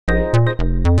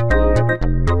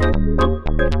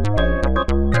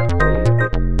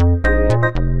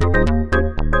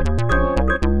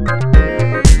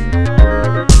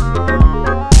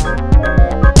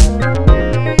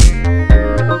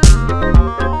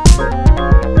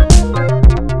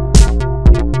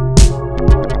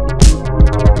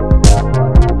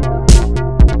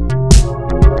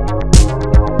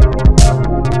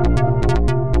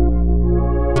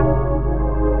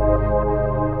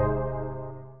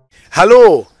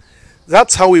Hello!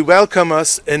 That's how we welcome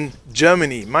us in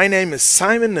Germany. My name is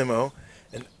Simon Nimmo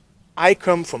and I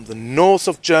come from the north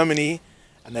of Germany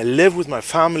and I live with my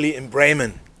family in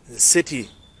Bremen, the city.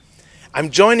 I'm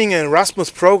joining an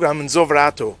Erasmus program in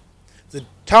Sovrato.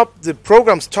 The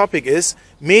program's topic is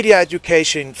Media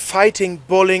Education, Fighting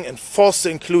Bullying and Foster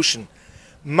Inclusion.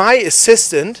 My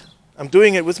assistant, I'm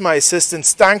doing it with my assistant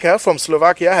Stanka from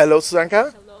Slovakia. Hello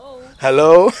Stanka.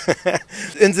 Hello.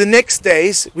 In the next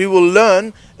days we will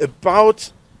learn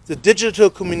about the digital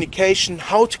communication,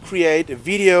 how to create a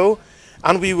video,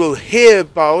 and we will hear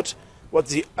about what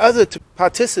the other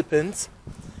participants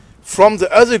from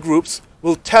the other groups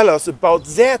will tell us about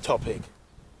their topic.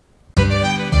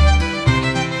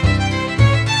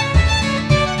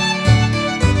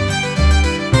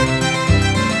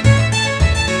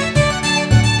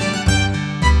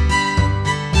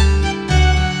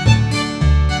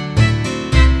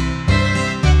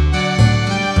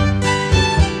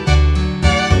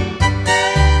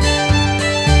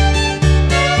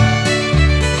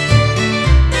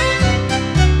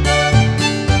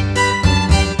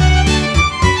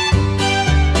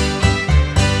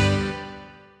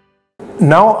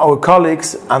 Now our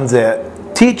colleagues and their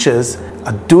teachers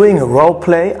are doing a role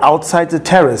play outside the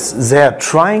terrace. They are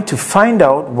trying to find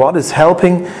out what is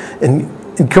helping in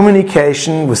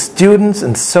communication with students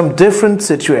in some different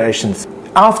situations.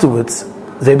 Afterwards,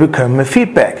 they become a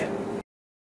feedback.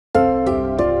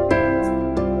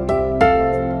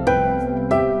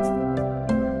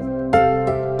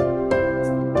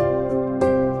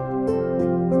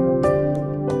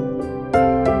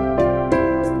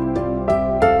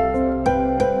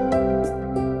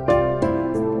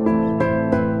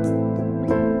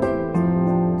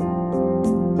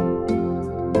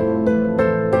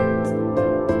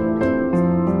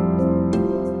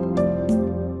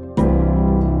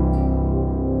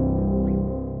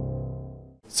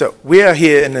 So we are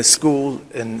here in a school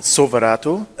in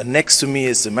Sovrato, and next to me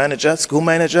is the manager, school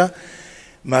manager,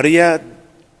 Maria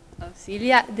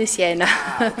Ausilia de Siena.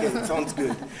 Okay, sounds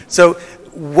good. So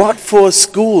what for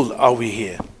school are we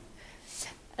here?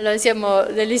 Allora siamo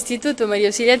dell'Istituto Maria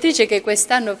Ausiliatrice che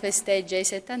quest'anno festeggia i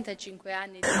 75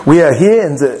 anni. We are here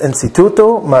in the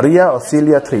Instituto Maria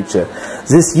Ausiliatrice.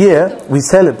 This year we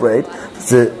celebrate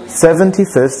the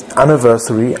 75th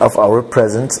anniversary of our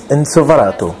presence in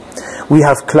Sovrato. We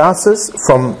have classes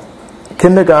from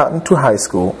kindergarten to high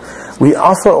school. We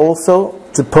offer also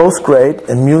the postgrade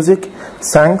in music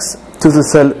thanks to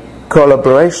the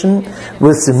collaboration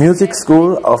with the music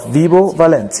school of Vibo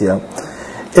Valencia.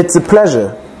 It's a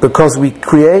pleasure because we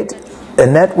create a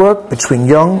network between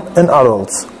young and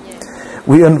adults.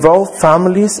 We involve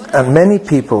families and many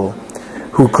people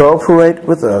who cooperate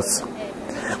with us.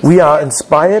 We are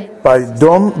inspired by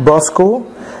Dom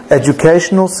Bosco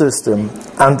educational system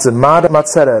and the Madre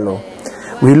Mazzarello.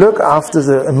 We look after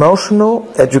the emotional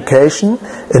education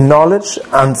and knowledge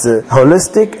and the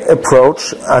holistic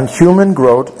approach and human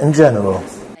growth in general.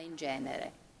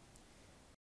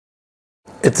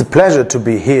 It's a pleasure to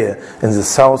be here in the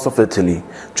south of Italy,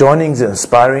 joining the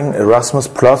inspiring Erasmus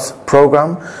Plus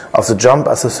program of the Jump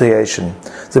Association.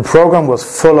 The program was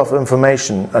full of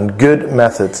information and good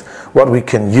methods, what we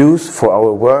can use for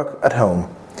our work at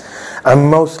home.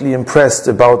 I'm mostly impressed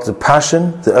about the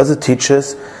passion the other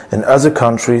teachers in other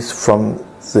countries from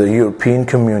the European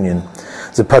Communion.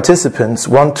 The participants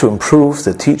want to improve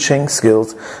their teaching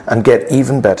skills and get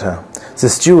even better. The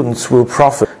students will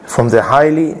profit from their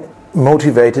highly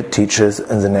motivated teachers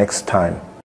in the next time.